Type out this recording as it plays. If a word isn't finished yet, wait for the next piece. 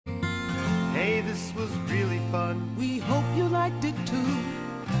Hey, this was really fun. We hope you liked it too.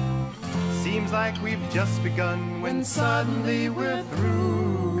 Seems like we've just begun when suddenly we're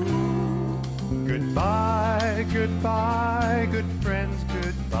through. Goodbye, goodbye, good friends,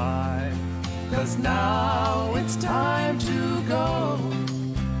 goodbye. 'Cause now it's time to go.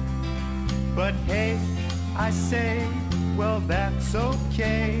 But hey, I say, well, that's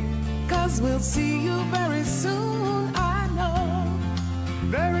okay. 'Cause we'll see you very soon, I know.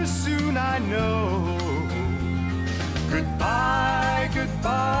 Very soon, I know. Goodbye,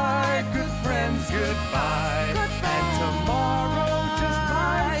 goodbye, good friends, goodbye. Goodbye. And tomorrow, just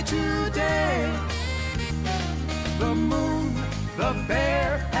like today, the moon, the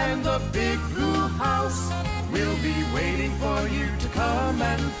bear, and the big blue house will be waiting for you to come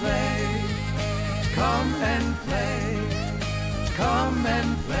and play. To come and play. To come and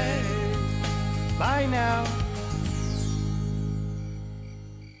play. Bye now.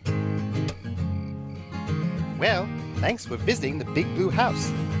 Well, thanks for visiting the Big Blue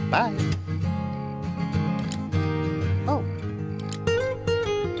House. Bye. Oh.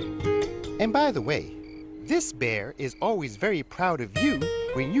 And by the way, this bear is always very proud of you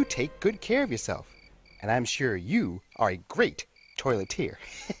when you take good care of yourself. And I'm sure you are a great toileteer.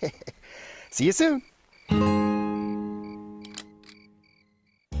 See you soon.